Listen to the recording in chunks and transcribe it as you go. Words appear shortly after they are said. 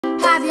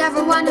Have you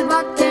ever wondered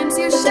what games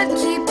you should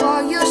keep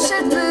or you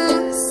should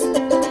lose?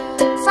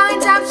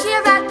 Find out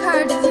here at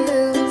Purge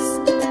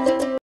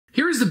Reviews.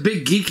 Here is the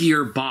Big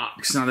Geekier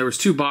Box. Now, there was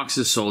 2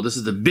 boxes sold. This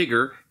is the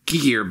Bigger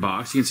Geekier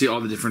Box. You can see all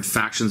the different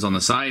factions on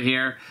the side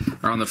here,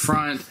 or on the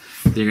front.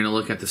 Then you're going to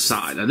look at the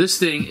side. Now, this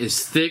thing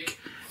is thick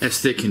as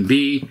thick can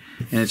be,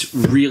 and it's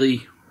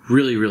really,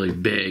 really, really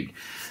big.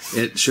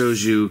 It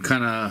shows you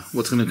kind of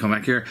what's going to come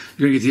back here.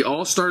 You're going to get the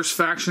All-Stars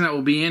faction that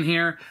will be in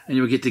here, and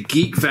you'll get the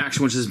Geek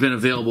faction, which has been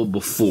available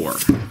before.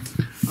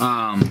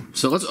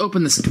 So let's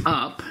open this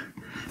up.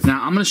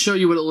 Now, I'm going to show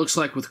you what it looks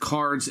like with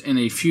cards in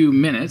a few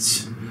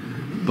minutes,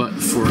 but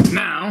for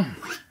now,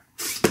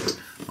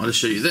 I'll just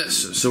show you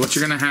this. So what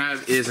you're going to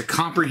have is a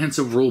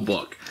comprehensive rule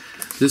book.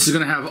 This is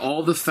going to have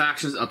all the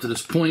factions up to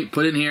this point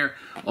put in here,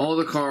 all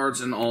the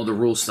cards and all the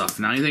rule stuff.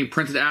 Now, anything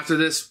printed after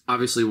this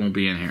obviously won't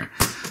be in here.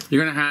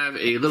 You're going to have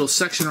a little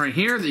section right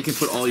here that you can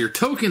put all your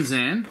tokens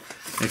in,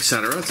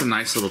 etc. It's a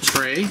nice little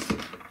tray.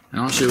 And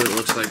I'll show you what it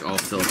looks like all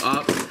filled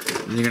up.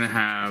 And you're going to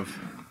have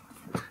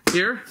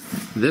here,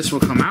 this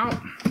will come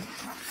out.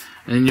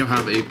 And then you'll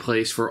have a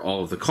place for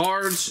all of the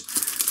cards.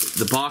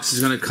 The box is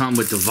going to come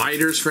with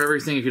dividers for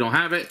everything if you don't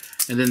have it.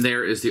 And then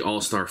there is the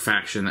All-Star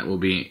faction that will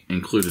be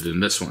included in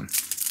this one.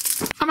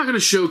 I'm not going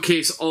to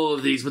showcase all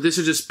of these, but this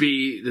will just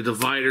be the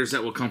dividers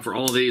that will come for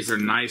all of these. They're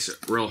nice,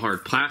 real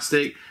hard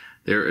plastic.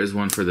 There is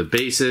one for the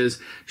bases,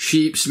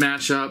 Sheep,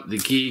 Smash Up, the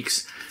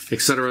Geeks,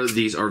 etc.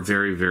 These are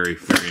very, very,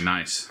 very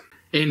nice.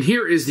 And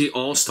here is the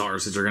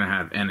All-Stars that you're going to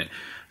have in it.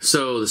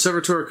 So the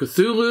Servitor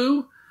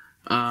Cthulhu,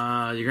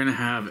 you're going to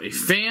have a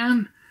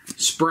Fan,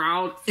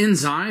 Sprout,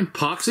 Enzyme,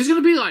 Puck. So it's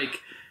going to be like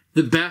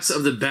the best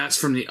of the best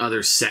from the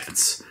other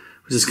sets,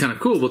 which is kind of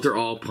cool, but they're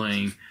all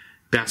playing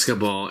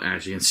basketball,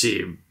 as you can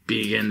see.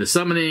 Begin the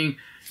Summoning.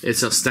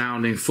 It's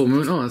Astounding, Full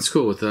Moon. Oh, that's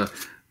cool with the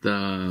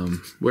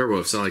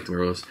werewolves. I like the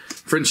werewolves.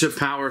 Friendship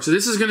Power. So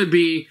this is going to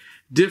be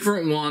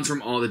different ones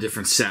from all the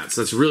different sets.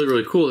 That's really,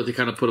 really cool that they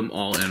kind of put them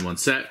all in one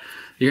set.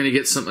 You're going to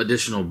get some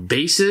additional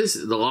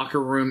bases, the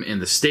locker room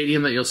and the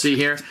stadium that you'll see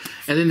here.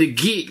 And then the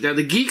Geek. Now,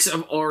 the Geeks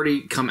have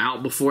already come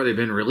out before. They've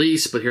been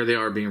released, but here they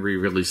are being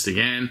re-released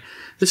again.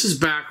 This is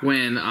back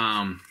when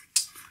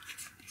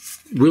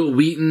Will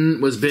Wheaton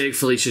was big.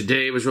 Felicia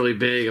Day was really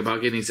big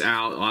about getting these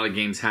out. A lot of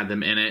games had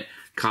them in it.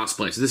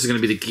 Cosplay. So this is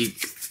going to be the Geek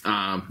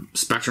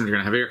spectrum you're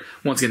going to have here.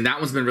 Once again, that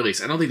one's been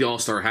released. I don't think the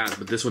All-Star has,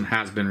 but this one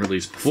has been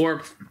released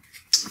before,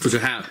 which I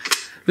have.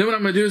 Then what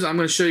I'm going to do is I'm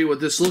going to show you what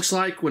this looks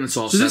like when it's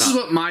all set up. So this is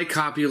what my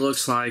copy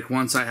looks like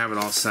once I have it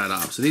all set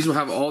up. So these will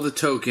have all the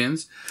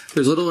tokens.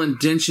 There's little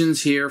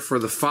indentions here for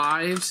the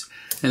 5s,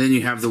 and then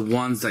you have the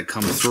ones that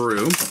come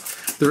through.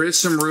 There is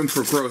some room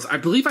for growth. I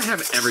believe I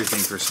have everything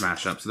for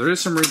Smash Up, so there is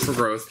some room for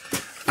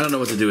growth. I don't know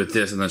what to do with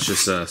this, and that's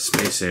just a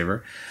space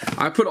saver.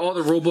 I put all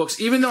the rule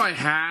books, even though I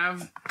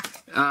have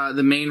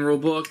the main rule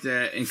book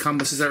that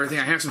encompasses everything,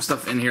 I have some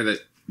stuff in here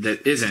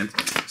that isn't.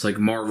 It's like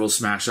Marvel,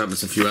 Smash Up, and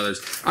some few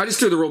others. I just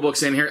threw the rule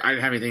books in here. I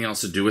didn't have anything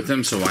else to do with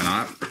them, so why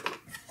not?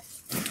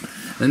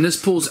 Then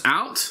this pulls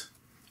out,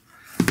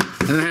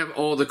 and then I have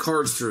all the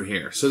cards through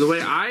here. So the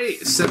way I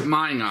set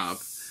mine up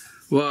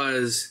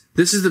was,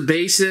 this is the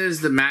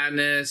bases, the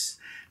Madness,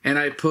 and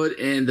I put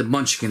in the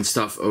Munchkin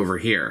stuff over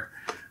here.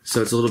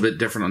 So it's a little bit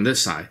different on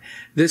this side.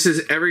 This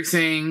is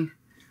everything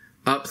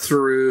up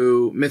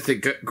through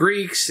Mythic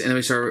Greeks, and then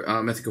we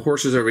start Mythic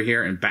Horses over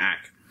here and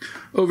back.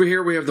 Over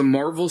here we have the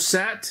Marvel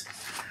set,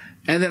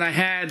 and then I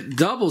had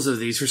doubles of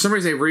these. For some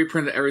reason, they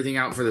reprinted everything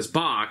out for this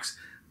box.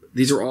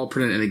 These are all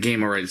printed in the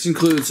game already. This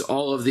includes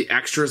all of the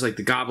extras, like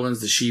the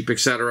goblins, the sheep,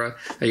 etc.,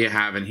 that you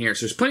have in here.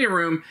 So there's plenty of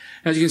room.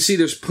 As you can see,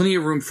 there's plenty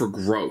of room for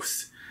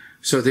growth.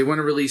 So if they want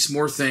to release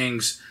more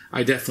things,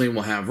 I definitely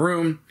will have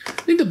room. I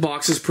think the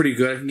box is pretty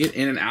good. I can get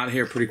in and out of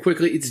here pretty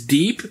quickly. It's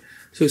deep,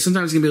 so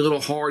sometimes it's going to be a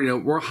little hard. You know,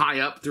 we're high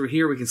up through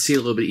here. We can see a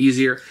little bit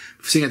easier.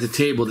 Sitting at the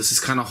table, this is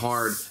kind of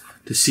hard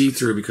to see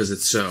through because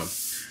it's so.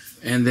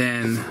 And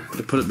then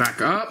to put it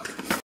back up,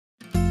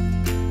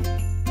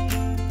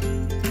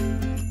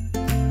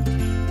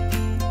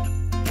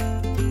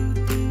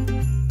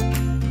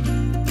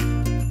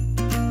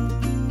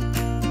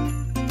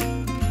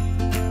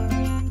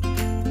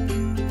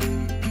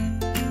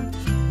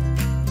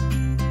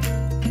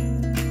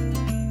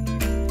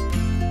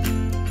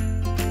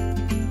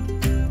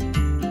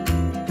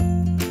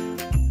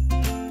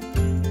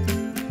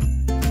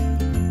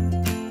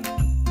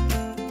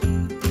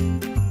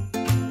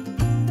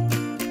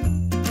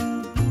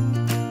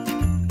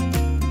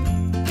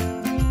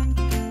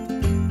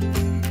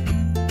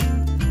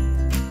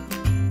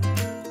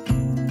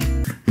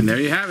 and there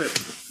you have it.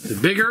 The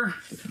Bigger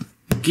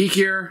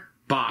Geekier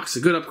Box. A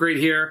good upgrade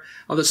here.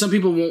 Although some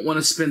people won't want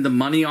to spend the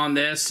money on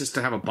this just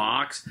to have a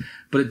box,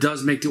 but it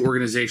does make the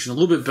organization a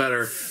little bit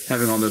better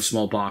having all those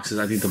small boxes.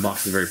 I think the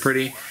box is very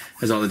pretty.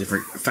 Has all the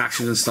different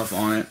factions and stuff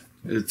on it.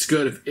 It's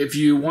good. If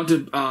you want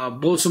to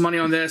blow some money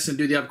on this and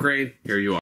do the upgrade, here you are.